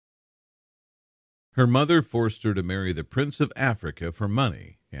Her mother forced her to marry the Prince of Africa for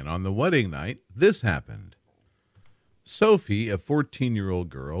money, and on the wedding night, this happened. Sophie, a 14-year-old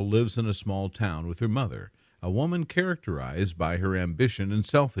girl, lives in a small town with her mother, a woman characterized by her ambition and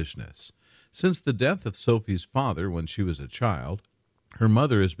selfishness. Since the death of Sophie's father when she was a child, her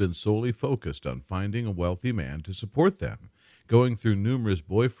mother has been solely focused on finding a wealthy man to support them, going through numerous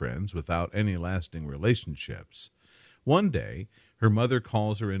boyfriends without any lasting relationships. One day, her mother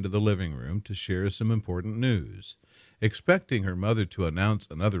calls her into the living room to share some important news. Expecting her mother to announce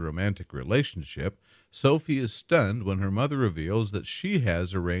another romantic relationship, Sophie is stunned when her mother reveals that she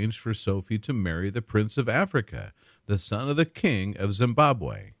has arranged for Sophie to marry the Prince of Africa, the son of the King of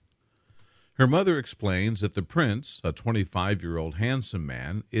Zimbabwe. Her mother explains that the prince, a 25-year-old handsome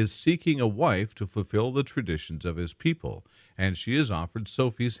man, is seeking a wife to fulfill the traditions of his people, and she has offered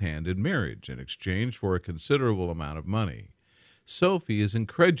Sophie's hand in marriage in exchange for a considerable amount of money. Sophie is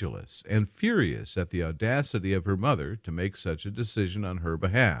incredulous and furious at the audacity of her mother to make such a decision on her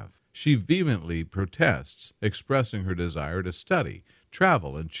behalf. She vehemently protests, expressing her desire to study,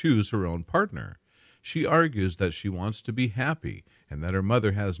 travel, and choose her own partner. She argues that she wants to be happy and that her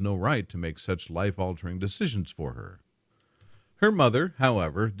mother has no right to make such life-altering decisions for her. Her mother,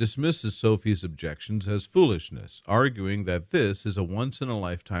 however, dismisses Sophie's objections as foolishness, arguing that this is a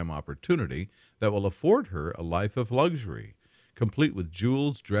once-in-a-lifetime opportunity that will afford her a life of luxury, complete with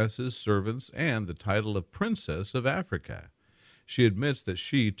jewels, dresses, servants, and the title of Princess of Africa. She admits that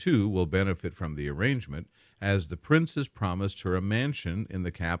she, too, will benefit from the arrangement, as the prince has promised her a mansion in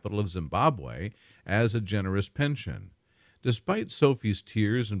the capital of Zimbabwe as a generous pension. Despite Sophie's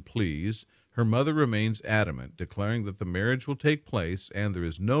tears and pleas, her mother remains adamant, declaring that the marriage will take place and there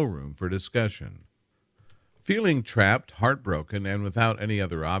is no room for discussion. Feeling trapped, heartbroken, and without any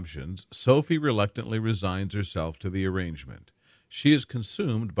other options, Sophie reluctantly resigns herself to the arrangement. She is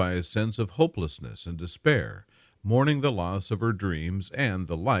consumed by a sense of hopelessness and despair, mourning the loss of her dreams and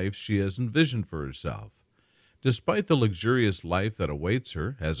the life she has envisioned for herself. Despite the luxurious life that awaits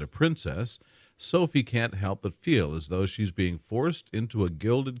her as a princess, Sophie can't help but feel as though she's being forced into a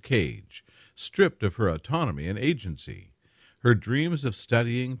gilded cage, stripped of her autonomy and agency. Her dreams of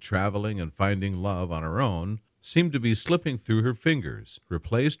studying, traveling, and finding love on her own seem to be slipping through her fingers,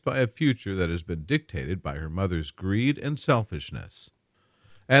 replaced by a future that has been dictated by her mother's greed and selfishness.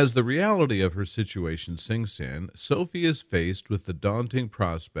 As the reality of her situation sinks in, Sophie is faced with the daunting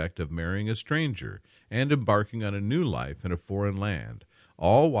prospect of marrying a stranger and embarking on a new life in a foreign land,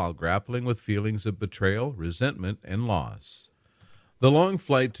 all while grappling with feelings of betrayal, resentment, and loss. The long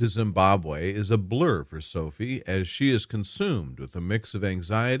flight to Zimbabwe is a blur for Sophie as she is consumed with a mix of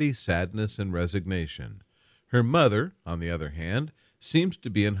anxiety, sadness, and resignation. Her mother, on the other hand, seems to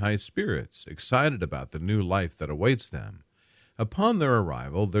be in high spirits, excited about the new life that awaits them. Upon their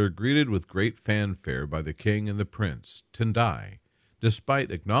arrival, they are greeted with great fanfare by the king and the prince, Tendai.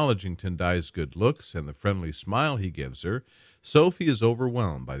 Despite acknowledging Tendai's good looks and the friendly smile he gives her, Sophie is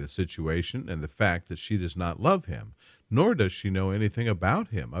overwhelmed by the situation and the fact that she does not love him, nor does she know anything about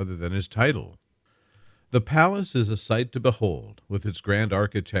him other than his title. The palace is a sight to behold, with its grand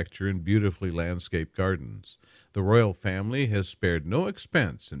architecture and beautifully landscaped gardens. The royal family has spared no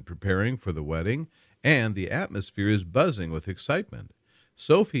expense in preparing for the wedding, and the atmosphere is buzzing with excitement.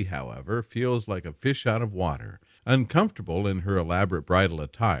 Sophie, however, feels like a fish out of water, uncomfortable in her elaborate bridal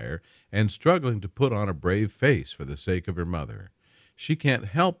attire, and struggling to put on a brave face for the sake of her mother. She can't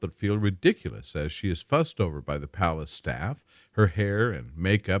help but feel ridiculous as she is fussed over by the palace staff, her hair and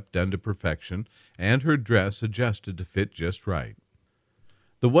makeup done to perfection, and her dress adjusted to fit just right.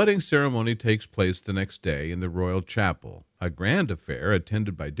 The wedding ceremony takes place the next day in the royal chapel, a grand affair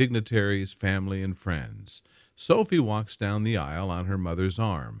attended by dignitaries, family, and friends. Sophie walks down the aisle on her mother's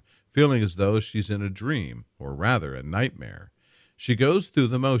arm, feeling as though she's in a dream, or rather a nightmare. She goes through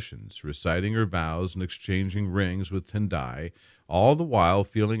the motions, reciting her vows and exchanging rings with Tendai, all the while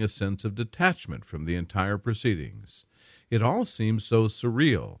feeling a sense of detachment from the entire proceedings. It all seems so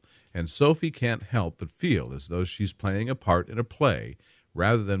surreal, and Sophie can't help but feel as though she's playing a part in a play,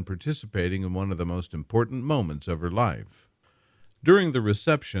 rather than participating in one of the most important moments of her life. During the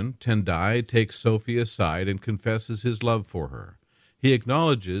reception, Tendai takes Sophie aside and confesses his love for her. He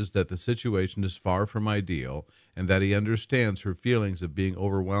acknowledges that the situation is far from ideal and that he understands her feelings of being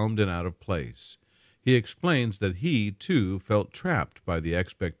overwhelmed and out of place. He explains that he, too, felt trapped by the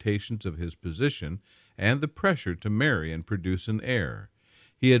expectations of his position and the pressure to marry and produce an heir.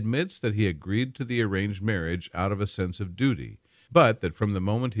 He admits that he agreed to the arranged marriage out of a sense of duty, but that from the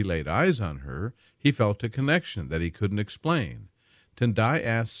moment he laid eyes on her, he felt a connection that he couldn't explain. Tendai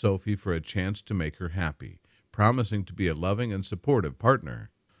asks Sophie for a chance to make her happy, promising to be a loving and supportive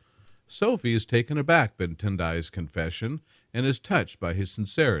partner. Sophie is taken aback by Tendai's confession and is touched by his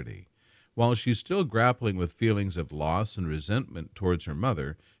sincerity. While she's still grappling with feelings of loss and resentment towards her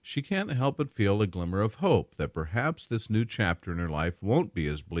mother, she can't help but feel a glimmer of hope that perhaps this new chapter in her life won't be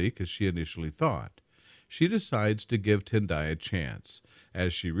as bleak as she initially thought. She decides to give Tendai a chance,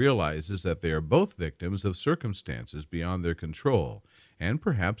 as she realizes that they are both victims of circumstances beyond their control, and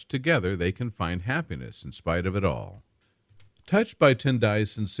perhaps together they can find happiness in spite of it all. Touched by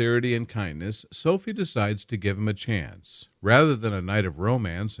Tendai's sincerity and kindness, Sophie decides to give him a chance. Rather than a night of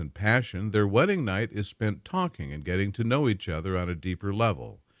romance and passion, their wedding night is spent talking and getting to know each other on a deeper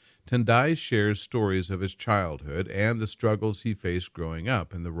level. Tendai shares stories of his childhood and the struggles he faced growing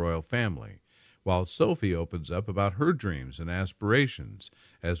up in the royal family, while Sophie opens up about her dreams and aspirations,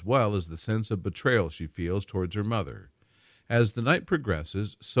 as well as the sense of betrayal she feels towards her mother. As the night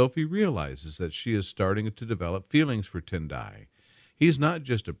progresses, Sophie realizes that she is starting to develop feelings for Tendai. He's not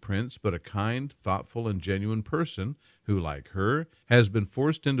just a prince, but a kind, thoughtful, and genuine person who, like her, has been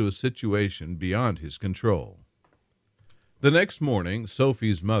forced into a situation beyond his control. The next morning,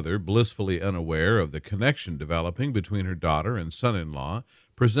 Sophie's mother, blissfully unaware of the connection developing between her daughter and son-in-law,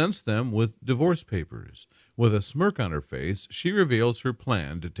 presents them with divorce papers. With a smirk on her face, she reveals her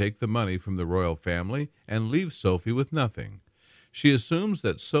plan to take the money from the royal family and leave Sophie with nothing. She assumes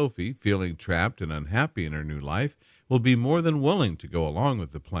that Sophie, feeling trapped and unhappy in her new life, will be more than willing to go along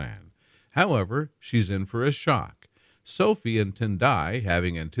with the plan. However, she's in for a shock. Sophie and Tendai,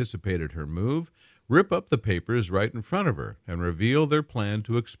 having anticipated her move, rip up the papers right in front of her and reveal their plan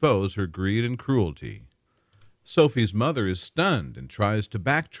to expose her greed and cruelty. Sophie's mother is stunned and tries to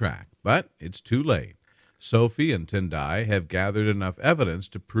backtrack, but it's too late. Sophie and Tendai have gathered enough evidence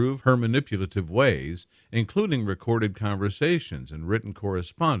to prove her manipulative ways, including recorded conversations and written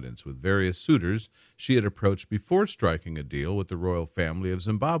correspondence with various suitors she had approached before striking a deal with the royal family of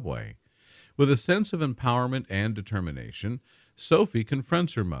Zimbabwe. With a sense of empowerment and determination, Sophie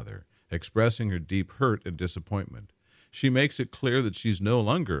confronts her mother, expressing her deep hurt and disappointment. She makes it clear that she's no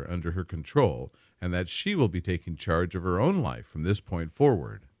longer under her control and that she will be taking charge of her own life from this point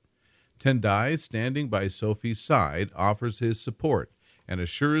forward. Tendai, standing by Sophie's side, offers his support and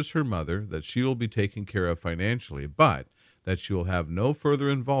assures her mother that she will be taken care of financially, but that she will have no further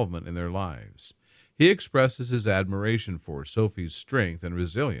involvement in their lives. He expresses his admiration for Sophie's strength and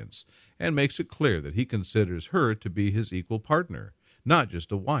resilience and makes it clear that he considers her to be his equal partner, not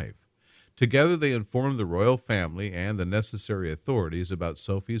just a wife. Together they inform the royal family and the necessary authorities about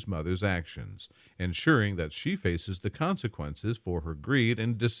Sophie's mother's actions, ensuring that she faces the consequences for her greed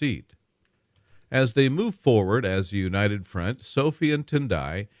and deceit. As they move forward as a united front, Sophie and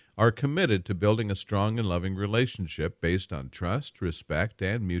Tendai are committed to building a strong and loving relationship based on trust, respect,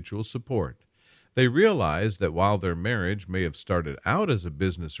 and mutual support. They realize that while their marriage may have started out as a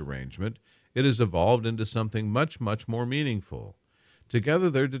business arrangement, it has evolved into something much, much more meaningful. Together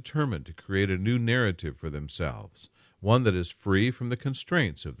they're determined to create a new narrative for themselves, one that is free from the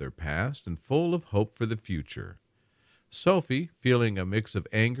constraints of their past and full of hope for the future. Sophie, feeling a mix of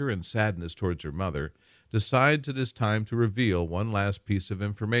anger and sadness towards her mother, decides it is time to reveal one last piece of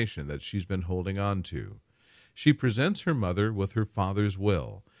information that she's been holding on to. She presents her mother with her father's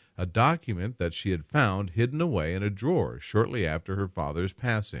will, a document that she had found hidden away in a drawer shortly after her father's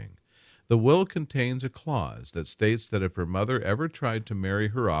passing. The will contains a clause that states that if her mother ever tried to marry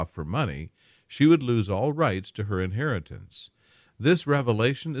her off for money, she would lose all rights to her inheritance. This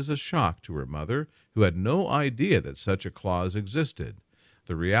revelation is a shock to her mother, who had no idea that such a clause existed.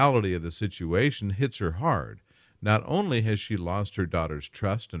 The reality of the situation hits her hard. Not only has she lost her daughter's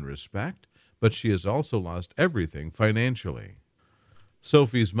trust and respect, but she has also lost everything financially.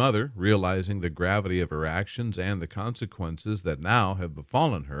 Sophie's mother, realizing the gravity of her actions and the consequences that now have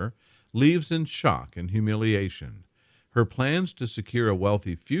befallen her, leaves in shock and humiliation. Her plans to secure a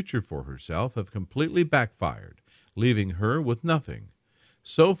wealthy future for herself have completely backfired, leaving her with nothing.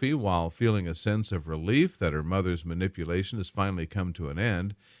 Sophie, while feeling a sense of relief that her mother's manipulation has finally come to an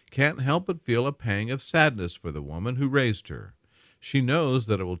end, can't help but feel a pang of sadness for the woman who raised her. She knows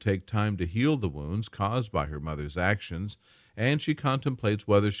that it will take time to heal the wounds caused by her mother's actions, and she contemplates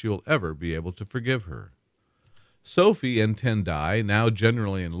whether she will ever be able to forgive her. Sophie and Tendai, now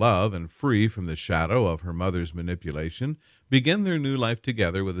generally in love and free from the shadow of her mother's manipulation, begin their new life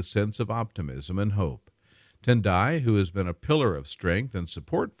together with a sense of optimism and hope. Tendai, who has been a pillar of strength and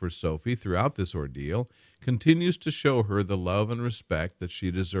support for Sophie throughout this ordeal, continues to show her the love and respect that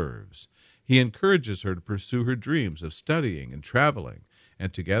she deserves. He encourages her to pursue her dreams of studying and traveling,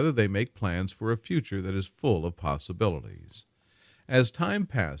 and together they make plans for a future that is full of possibilities. As time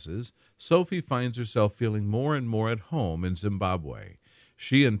passes, Sophie finds herself feeling more and more at home in Zimbabwe.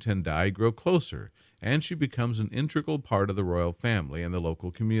 She and Tendai grow closer, and she becomes an integral part of the royal family and the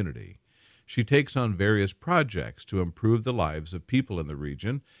local community. She takes on various projects to improve the lives of people in the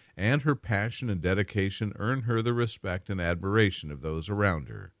region, and her passion and dedication earn her the respect and admiration of those around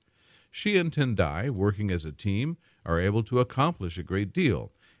her. She and Tendai, working as a team, are able to accomplish a great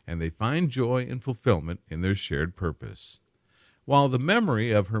deal, and they find joy and fulfillment in their shared purpose. While the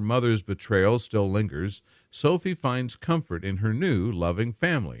memory of her mother's betrayal still lingers, Sophie finds comfort in her new, loving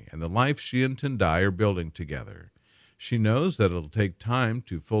family and the life she and Tendai are building together. She knows that it'll take time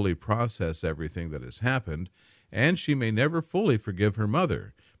to fully process everything that has happened, and she may never fully forgive her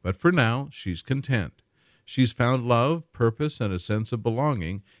mother, but for now, she's content. She's found love, purpose, and a sense of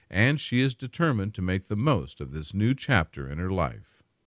belonging, and she is determined to make the most of this new chapter in her life.